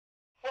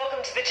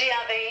welcome to the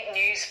GRV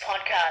News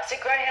Podcast.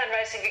 At Greyhound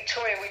Racing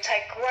Victoria, we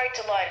take great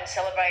delight in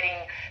celebrating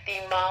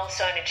the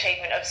milestone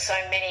achievement of so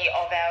many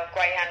of our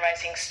greyhound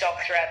racing stock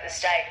throughout the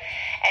state.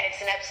 And it's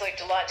an absolute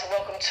delight to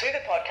welcome to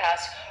the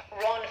podcast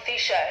Ron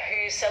Fisher,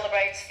 who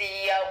celebrates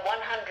the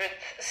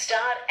 100th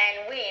start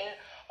and win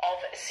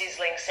of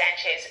Sizzling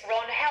Sanchez.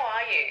 Ron, how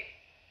are you?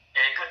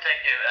 Yeah, good,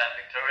 thank you,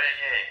 Victoria.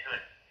 Yeah,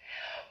 good.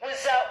 It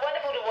was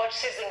wonderful to watch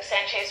Sizzling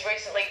Sanchez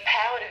recently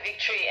power to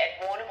victory at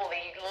Warrnambool.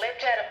 He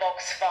leapt out of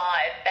box 5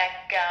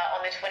 back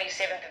on the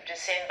 27th of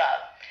December.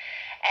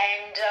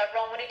 And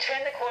Ron, when he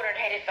turned the corner and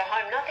headed for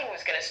home, nothing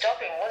was going to stop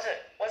him, was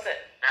it? Once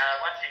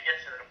he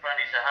gets to the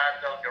front, he's a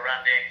hard dog to run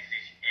down.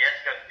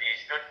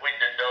 He's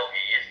good-winded dog.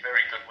 He is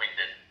very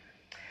good-winded.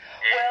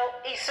 Yeah. Well,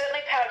 he's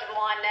certainly powered to the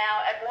line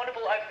now at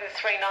Warrnambool over the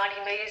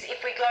 390 metres.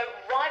 If we go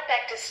right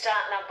back to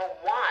start number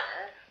 1,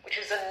 which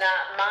was in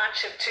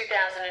March of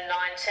 2019,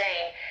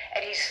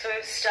 at his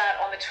first start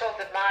on the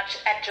 12th of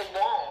March at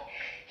Geelong,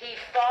 he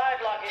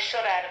fired like a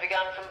shot out of a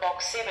gun from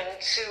box 7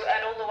 to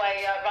an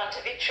all-the-way run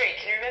to victory.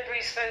 Can you remember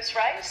his first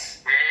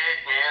race?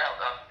 Yeah.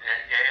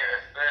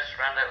 The first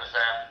run, that was,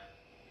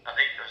 I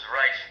think it was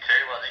race 2,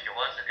 I think it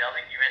was. I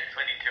think he went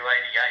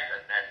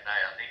 22.88 that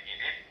day, I think he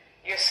did.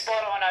 You're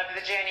spot on over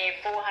the journey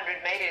of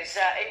 400 metres.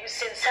 It was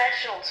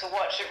sensational to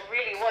watch, it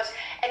really was.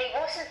 And he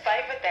wasn't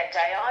favourite that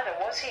day either,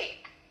 was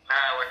he? No,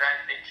 I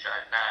don't think so.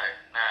 No.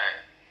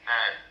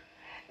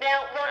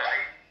 Now, Ron,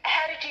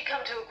 how did you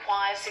come to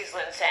acquire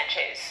Sizzling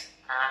Sanchez?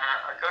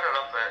 I got it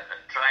off a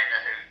trainer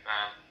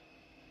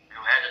who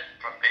had it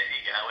from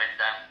Bendigo, and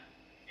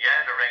the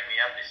owner rang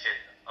me up and said,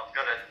 have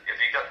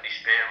you got any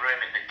spare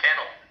room in the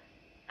kennel?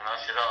 And I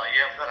said,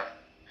 I've got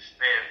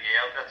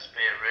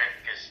spare room,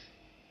 because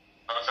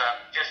I was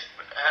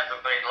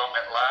haven't been long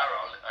at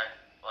Lara.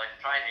 I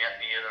trained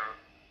out near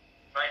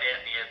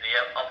the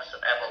opposite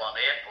Avalon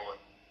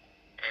Airport.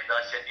 And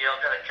I said,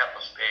 I've got a couple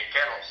of spare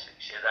kennels.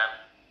 He said,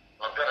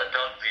 I've got a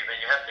dog for you, but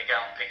you have to go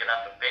and pick it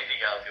up at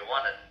Bendigo if you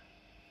want it.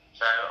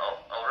 So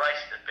I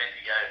raced at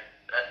Bendigo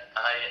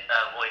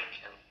that week,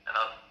 and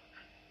I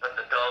got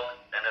the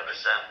dog, and it was,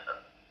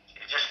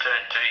 he just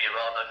turned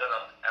 2-year-old. I got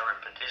an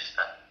Aaron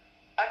Batista.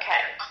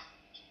 Okay.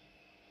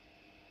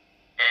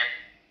 And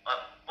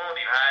I brought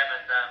him home,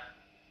 and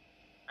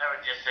Aaron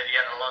just said he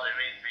had a lot of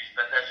injuries,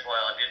 but that's why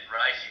I didn't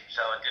race him,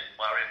 so I didn't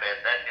worry about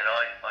that.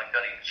 I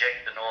got him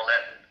checked and all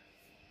that.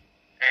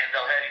 And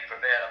I had him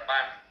for about a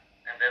month,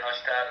 and then I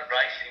started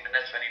racing him, and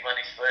that's when he won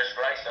his first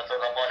race. I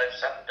thought I might have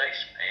something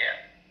decent here.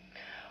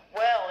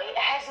 Well,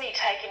 hasn't he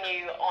taken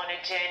you on a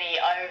journey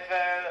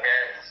over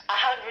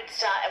 100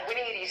 start,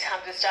 winning at his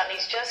 100th start, and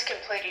he's just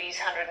completed his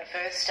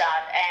 101st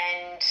start,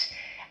 and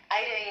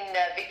 18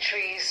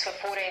 victories for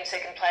 14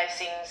 second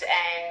placings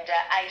and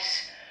 8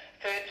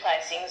 third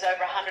placings,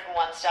 over 101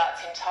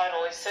 starts in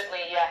total. Is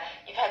certainly,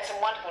 you've had some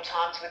wonderful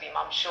times with him,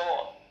 I'm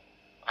sure.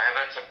 I have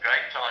had some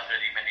great times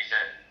with him, and he's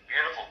a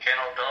beautiful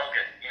kennel dog,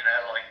 and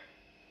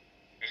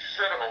he's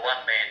sort of a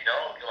one-man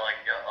dog.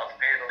 I've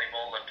handled him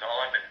all the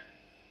time, and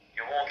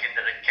you walk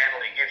into the kennel,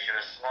 he gives you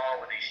a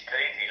smile with his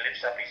teeth, he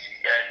lifts up his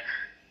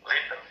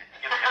lip and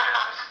gives you a bit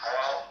of a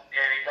smile.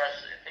 Yeah, he does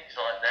things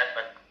like that.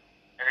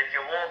 And if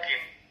you walk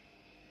him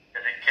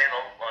to the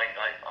kennel,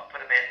 I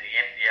put him out in the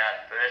empty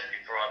yard first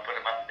before I put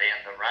him up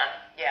down the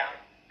run. Yeah.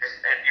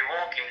 And you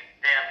walk him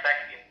down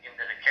back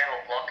into the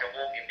kennel block and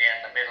walk him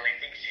down the middle, he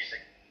thinks he's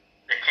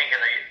the king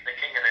of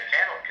the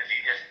kennel, because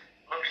he just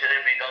looks at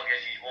every dog as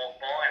he's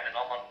walked by him,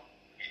 and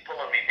he's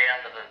pulling me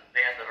down to the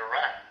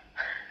run.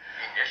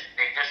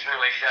 He just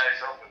really shows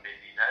off a bit,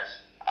 he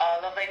does. Oh,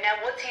 lovely. Now,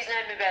 what's his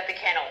name about the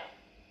kennel?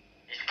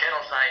 His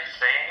kennel's name's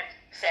Sam.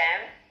 Sam?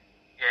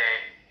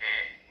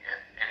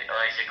 Yeah. And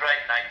he's a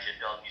great natured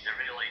dog. He's one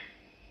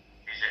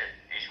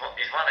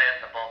out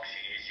in the box.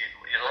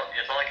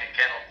 You'd like a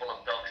kennel full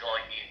of dogs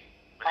like him,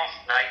 with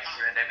his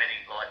nature and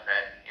everything like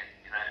that,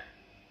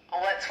 Oh,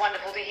 that's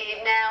wonderful to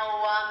hear.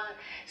 Now,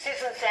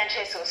 Sizzling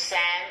Sanchez, or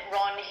Sam,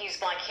 Ron, he's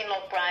by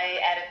Kinloch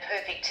Brae out of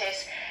Perfect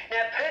Test.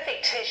 Now,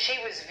 Perfect Test, she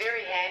was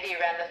very handy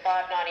around the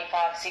 595,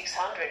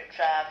 600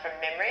 from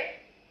memory.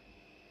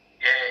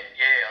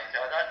 Yeah.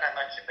 I don't know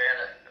much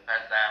about it,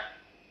 but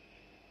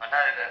I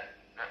know that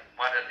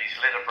one of his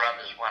little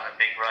brothers won a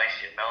big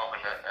race in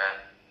Melbourne,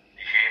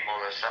 the Hume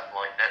or something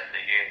like that,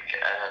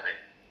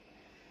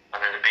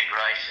 one of the big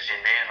races in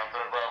there, and I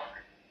thought, well,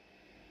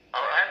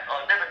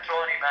 I've never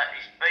tried him out.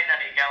 He's been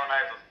only going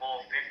over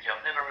 450.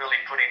 I've never really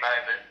put him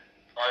over.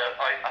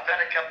 I've had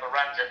a couple of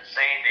runs at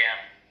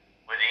Sandown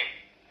with him.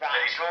 Right.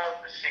 But he's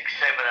gone for 6,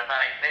 7 and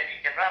 8.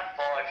 He can run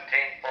 5,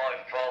 10,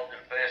 5, 12 to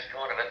the first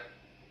quarter, but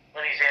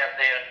when he's out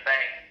there and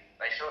bang,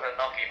 they sort of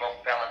knock him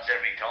off balance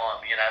every time.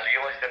 You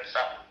always got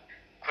something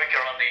quicker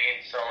on the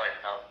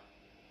inside.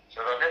 So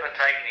I've never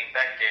taken him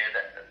back there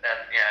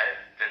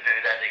to do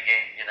that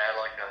again.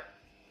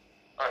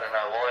 I don't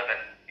know why, but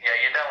you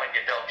don't want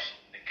your dogs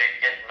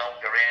keep getting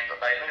knocked around, but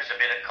they lose a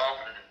bit of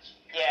confidence.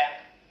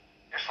 Yeah.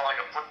 Just like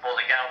a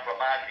footballer going for a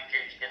mark, he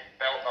keeps getting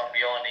belt on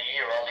behind the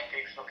ear hole, he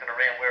keeps looking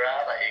around, where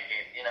are they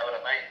again? You know what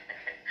I mean?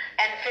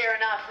 And fair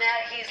enough. Now,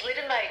 his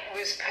littermate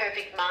was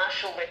Perfect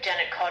Marshall that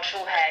Janet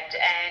Cottrell had,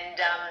 and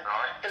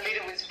the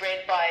litter was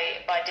bred by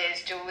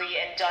Des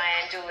Dooley, and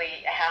Diane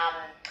Dooley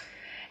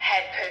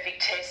had Perfect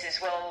Tess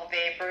as well,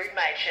 their brood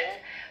matron.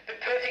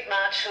 But Perfect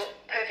Marshall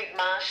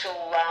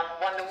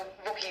won the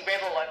Rookie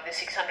Rebel over the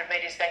 600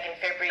 metres back in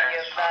February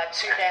of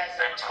 2020,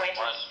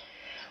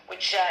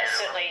 which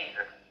certainly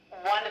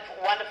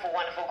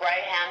wonderful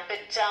greyhound.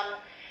 But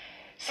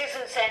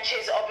Citizen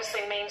Sanchez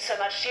obviously means so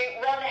much to you.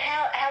 Ron,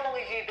 how long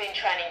have you been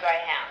training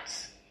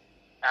greyhounds?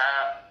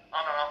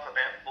 On and off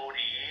about 40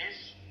 years.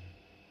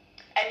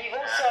 And you've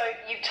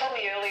told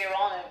me earlier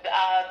on,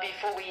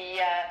 before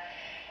we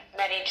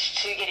managed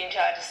to get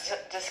into our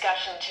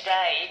discussion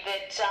today,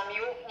 that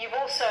you've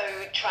also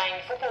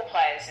trained football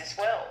players as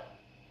well.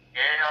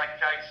 Yeah, I've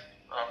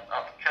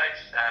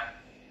coached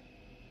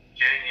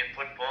junior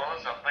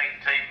footballers. I've been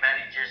team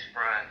managers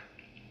for a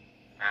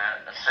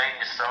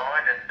senior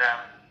side, and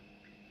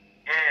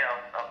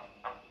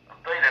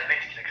I've been a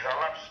mixture because I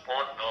love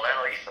sport and all that.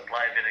 I used to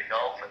play a bit of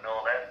golf and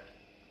all that.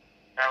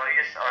 No,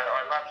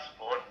 I love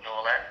sport and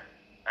all that.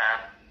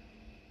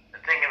 The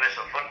thing is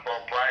with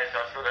football players,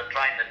 I sort of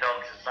train the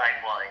dogs the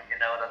same way,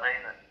 you know what I mean?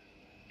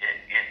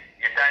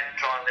 You don't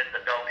try and let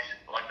the dogs,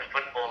 like the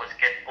footballers,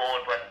 get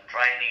bored with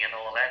training and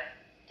all that.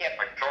 Yep.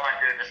 I try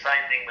and do the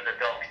same thing with the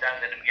dogs. Don't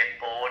let them get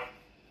bored.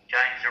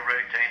 Change the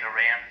routine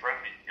around for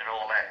them and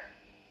all that.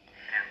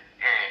 And,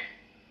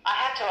 yeah. I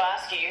have to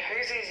ask you,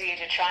 who's easier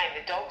to train,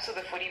 the dogs or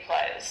the footy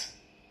players?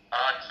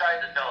 I'd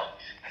say the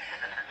dogs.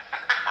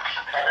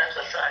 But as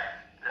I say,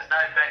 there's no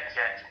back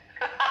chat.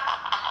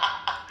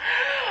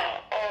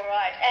 All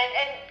right,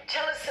 and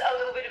tell us a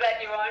little bit about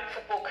your own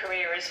football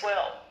career as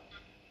well.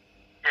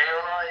 Yeah,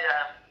 well,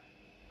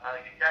 I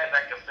can go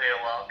back a fair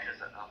while because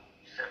I'm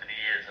 70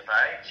 years of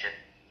age, and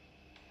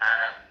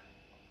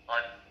I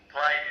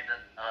played in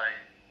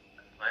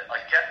I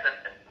captain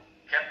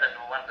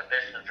one of the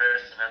best and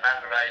fairest in an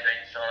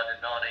under-18 side in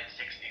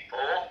 1964.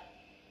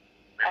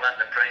 We won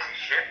the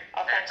premiership.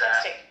 Oh,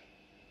 fantastic.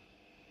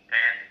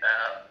 And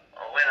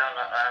I went on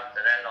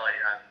after that. I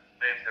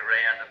moved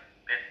around a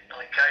bit.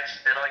 I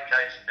coached an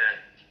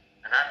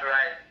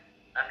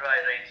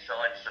under-18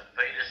 side, St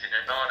Peters, in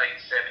a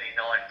 1979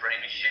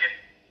 premiership.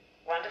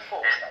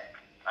 Wonderful.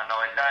 And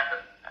I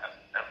done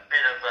a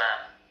bit of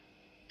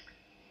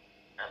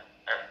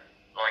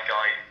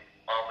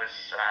I was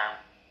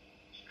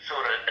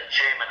sort of a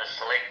chairman of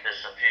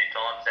selectors a few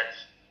times.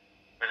 That's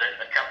with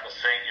a couple of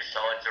senior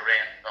sides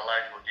around the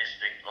local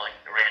district, like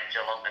around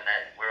Geelong and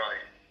that, where I'm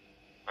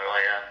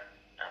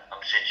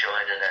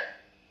situated at.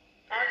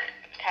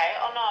 Okay.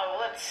 Oh no.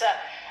 Well, it's a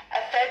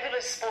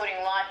fabulous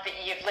sporting life that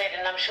you've led,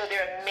 and I'm sure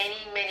there are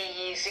many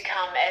years to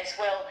come as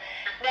well.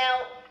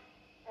 Now,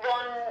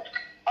 Ron,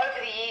 over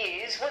the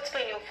years, what's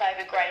been your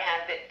favourite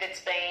greyhound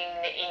that's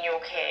been in your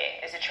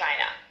care as a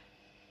trainer?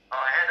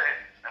 I had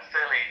a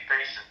fairly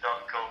decent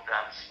dog called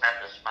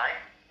Snapper's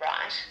Mate.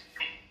 Right.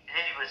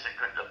 He was a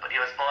good, but he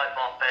was by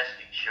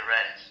Bombastic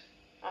Shiraz.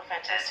 Oh,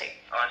 fantastic.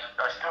 I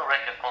still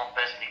reckon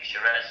Bombastic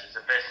Shiraz is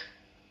the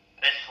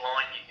best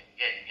line you can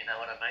get, you know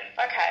what I mean?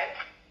 Okay.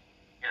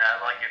 You know,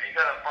 like if you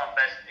got a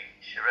Bombastic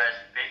Shiraz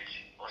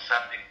bitch or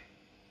something,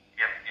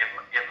 you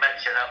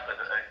match it up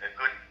with a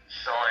good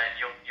sire, and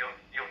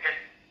you'll get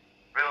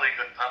really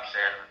good pups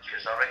out of it,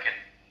 because I reckon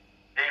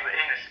he was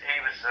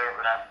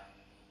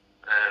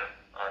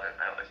I don't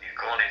know what you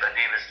call him, but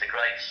he was the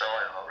great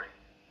sire, I reckon.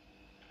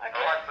 Okay.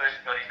 When I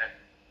first got him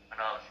when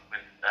I was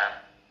with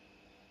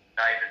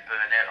David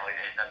Burnett, I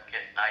ended up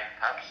getting 8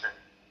 pups, and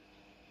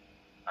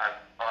I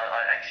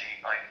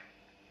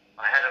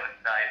had him at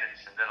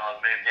David's, and then I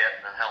moved out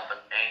and helped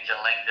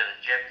Angela Langdon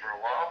and Jeff for a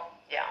while.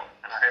 Yeah.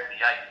 And I had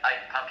the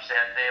eight pups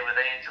out there with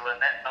Angela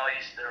and that, and I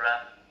used to do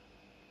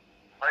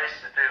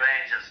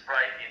Angela's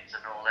break-ins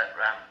and all that,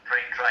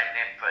 pre-train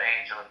them for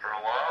Angela for a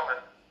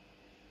while,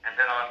 and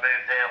then I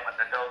moved out when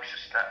the dogs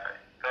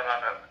got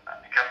on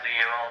a couple of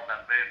year old, and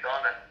I moved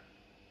on, and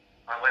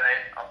I went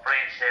out, I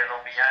branched out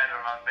on my own,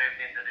 and I moved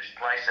into this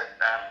place at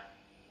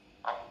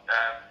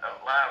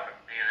Lara,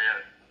 near the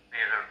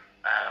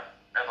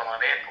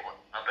Avalon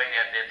Airport. I've been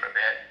out there for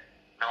about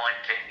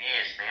 9-10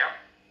 years now.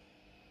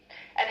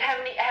 And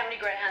how many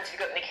greyhounds have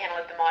you got in the kennel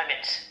at the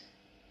moment?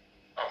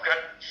 I've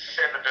got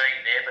 17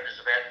 there, but there's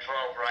about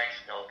 12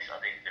 race dogs, I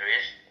think there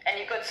is. And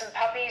you've got some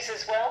puppies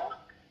as well?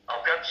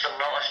 I've got some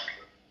nice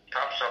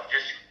pups. I've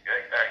just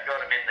got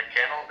them in the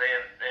kennel.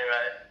 They're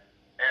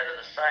out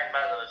of the same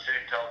mother as who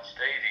told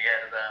Stevie,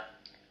 out of the...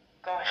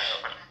 Gosh.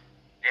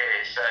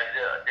 Yeah, so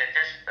they're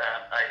just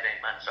 18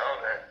 months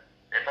old.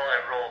 They're by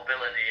a raw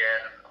ability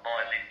out of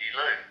my Lindy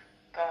Lou.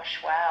 Gosh,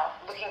 wow.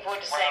 Looking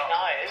forward to seeing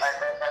those.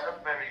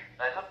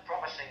 They look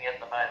promising at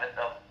the moment.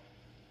 I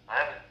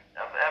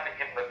haven't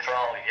given them a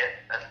trial yet.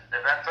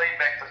 They've been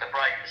back from the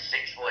break for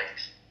 6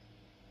 weeks.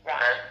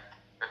 Right.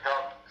 The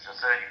dog is a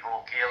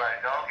 34-kilo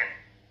dog, and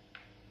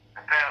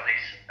apparently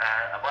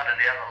one of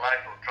the other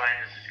local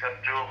trainers has got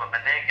 2 of them,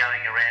 and they're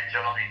going around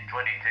Geelong in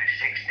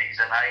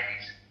 2260s and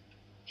 80s.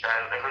 So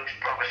it looks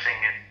promising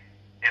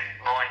if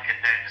mine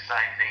can do the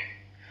same thing.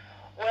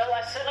 Well,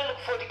 I certainly look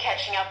forward to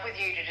catching up with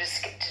you to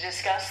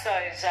discuss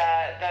those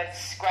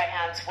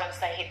greyhounds once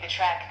they hit the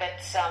track.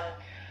 That's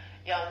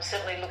I'm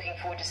certainly looking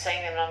forward to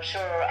seeing them, and I'm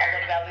sure a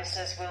lot of our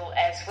listeners will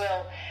as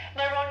well.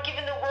 Now, Ron,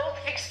 given the wealth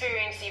of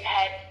experience you've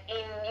had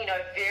in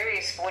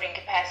various sporting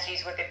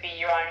capacities, whether it be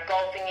your own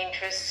golfing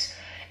interests,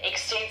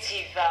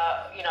 extensive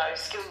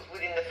skills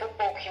within the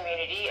football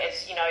community,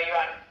 as your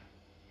own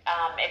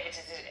efforts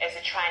as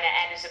a trainer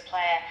and as a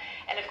player,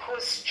 and of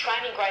course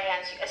training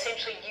greyhounds,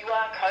 essentially you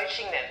are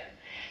coaching them.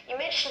 You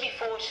mentioned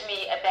before to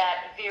me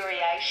about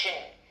variation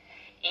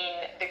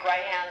in the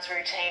greyhounds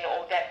routine,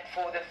 or that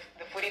for the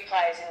footy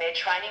players in their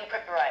training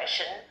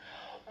preparation.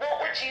 What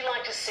would you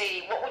like to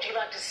see? What would you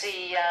like to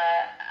see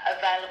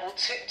available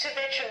to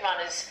veteran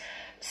runners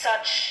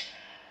such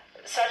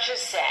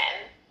as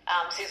Sam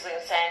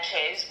Sizzling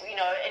Sanchez?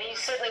 And he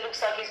certainly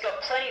looks like he's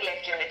got plenty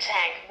left in the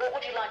tank. What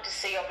would you like to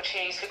see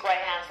opportunities for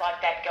greyhounds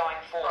like that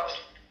going forward?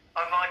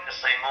 I'd like to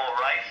see more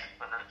race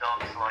for the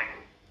dogs, like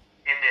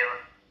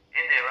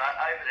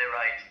over their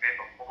age group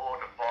of 4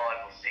 to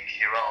 5 or 6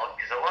 year old,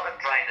 because a lot of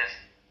trainers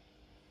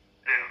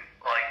who,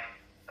 like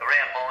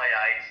around my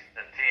age,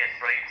 the tier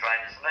 3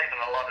 trainers, and even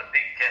a lot of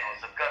big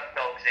kennels have got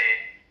dogs there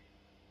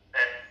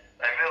that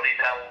they really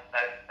don't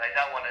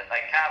want it.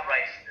 They can't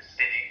race in the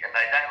city, and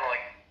they don't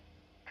like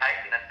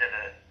taking it to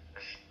the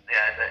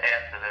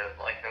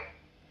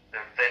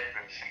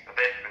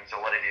veterans or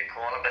whatever you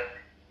call them. But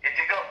if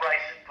you got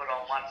races put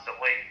on once a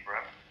week for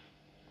them,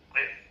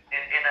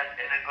 in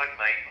a good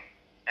meeting,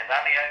 and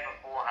only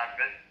over 400,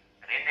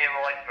 and in their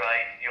right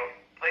grade,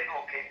 people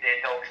will keep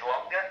their dogs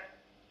longer,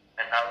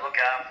 and they'll look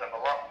after them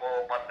a lot more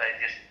than what they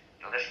just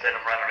let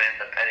them run around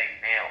the paddock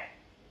now.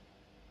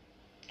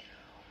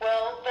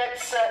 Well,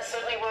 that's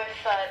certainly worth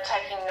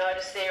taking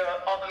notice there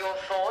of your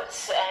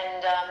thoughts,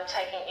 and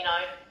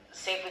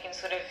see if we can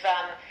sort of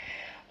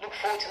look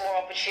forward to more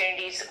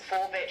opportunities for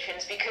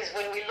veterans, because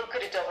when we look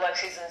at a dog like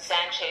Sizzling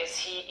Sanchez,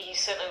 he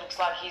certainly looks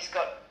like he's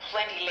got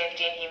plenty left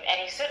in him, and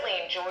he certainly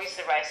enjoys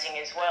the racing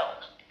as well.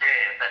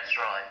 Yeah, that's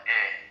right,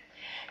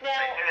 yeah. Now,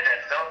 they do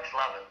that. Dogs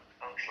love it.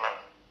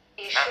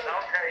 They'll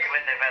tell you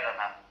when they've had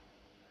enough.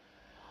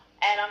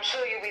 And I'm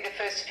sure you'll be the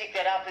first to pick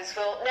that up as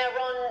well. Now,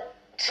 Ron,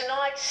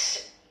 tonight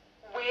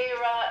we're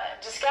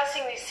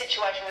discussing this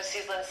situation with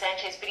Sizzling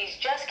Sanchez, but he's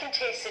just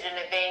contested an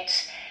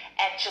event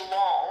at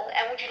Geelong,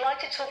 and would you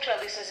like to talk to our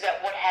listeners about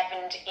what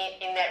happened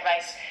in that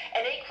race?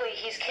 And equally,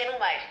 his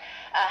kennel mate,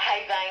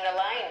 Hayvane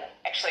Elaine,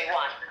 actually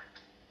won.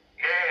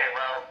 Yeah,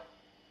 well,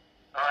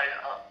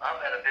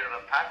 I've had a bit of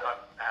a punt on,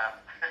 I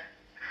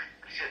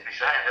should be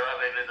saying that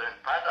I've had a bit of a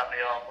punt on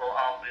the old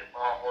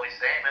boy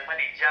Sam, and when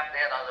he jumped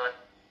out, I thought,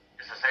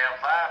 this is how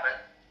far,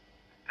 but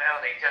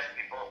apparently just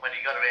before, when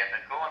he got around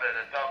the corner,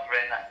 the dog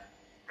ran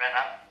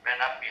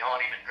up behind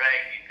him and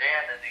dragged him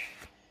down, and he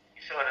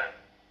sort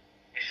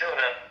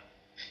of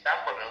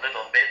stumbled a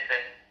little bit,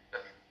 and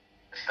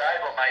the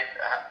stablemate,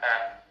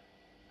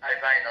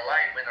 Hayvane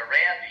Elaine, went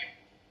around him,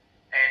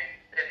 and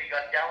then he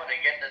got going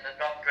again, and the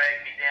dog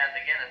dragged me down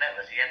again, and that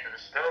was the end of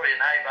the story, and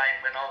Hayvane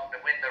went on to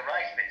win the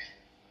race, which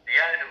the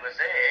owner was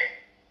there,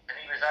 and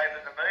he was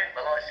over the moon.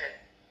 Well, I said,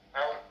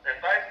 well, they're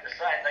both the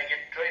same, they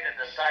get treated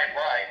the same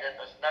way, that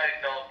there's no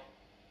dog,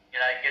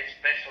 gets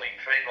specially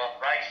treated on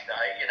race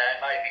day,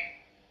 maybe.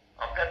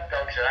 I've got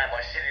dogs at home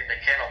I sit in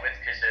the kennel with,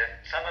 because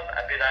some of them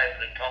are a bit over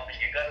the top, and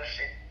you've got to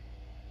sit.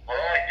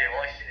 Well, I do.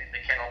 I sit in the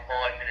kennel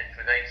 5 minutes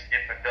with each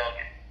different dog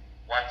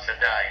once a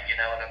day, you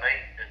know what I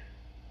mean?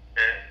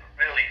 To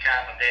really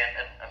calm them down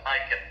and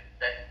make them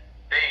that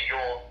they're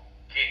your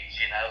kids,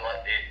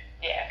 like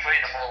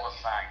treat them all the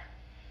same.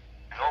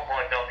 And all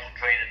my dogs are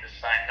treated the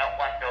same. Not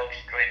one dog's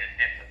treated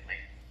differently.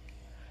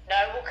 No,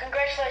 well,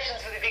 congratulations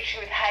for the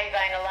victory with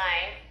Hayvane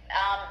Elaine.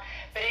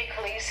 But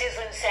equally,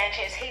 Sizzling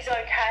Sanchez, he's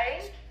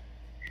okay?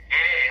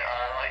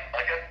 Yeah,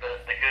 I got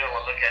the girl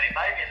to look at him.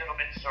 Maybe a little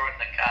bit sore in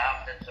the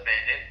calf, that's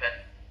about it,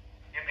 but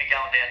he'll be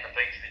going down the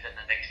beach within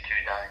the next 2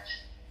 days.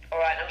 All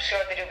right, I'm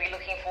sure that he'll be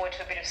looking forward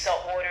to a bit of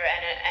salt water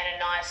and a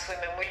nice swim,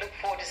 and we look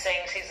forward to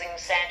seeing Sizzling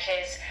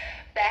Sanchez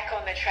back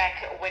on the track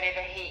whenever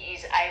he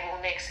is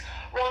able next.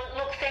 Ron,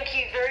 look, thank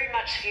you very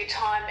much for your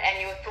time and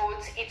your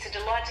thoughts. It's a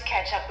delight to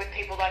catch up with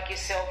people like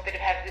yourself that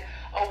have had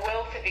a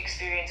wealth of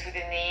experience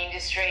within the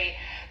industry,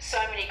 so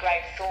many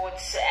great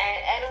thoughts,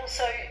 and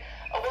also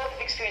a wealth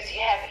of experience that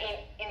you have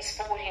in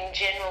sport in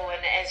general,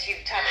 and as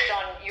you've touched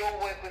on your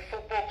work with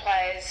football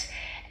players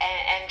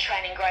and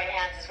training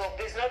greyhounds as well.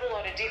 There's not a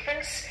lot of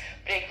difference,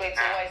 but equally it's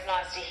always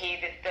nice to hear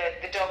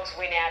that the dogs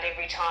win out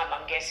every time,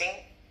 I'm guessing.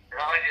 Can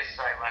I just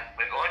say, mate,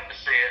 we'd like to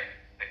see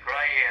a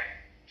greyhound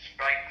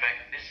straight track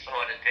this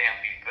side of town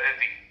be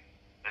perfect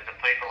for the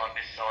people on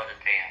this side of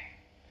town.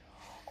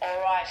 All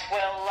right,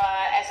 well,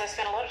 as I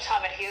spent a lot of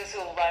time at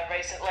Healesville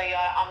recently,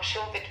 I'm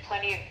sure that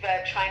plenty of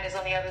trainers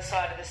on the other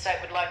side of the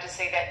state would like to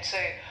see that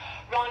too.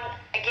 Ron,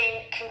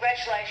 again,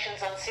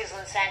 congratulations on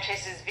Sizzling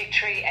Sanchez's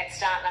victory at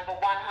start number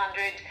 100.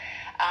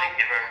 Thank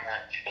you very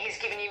much. He's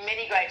given you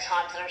many great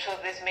times, and I'm sure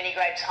there's many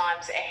great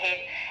times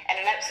ahead,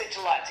 and an absolute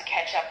delight to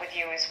catch up with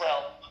you as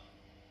well.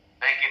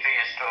 Thank you for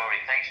your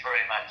story. Thanks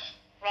very much.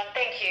 Ron,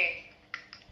 thank you.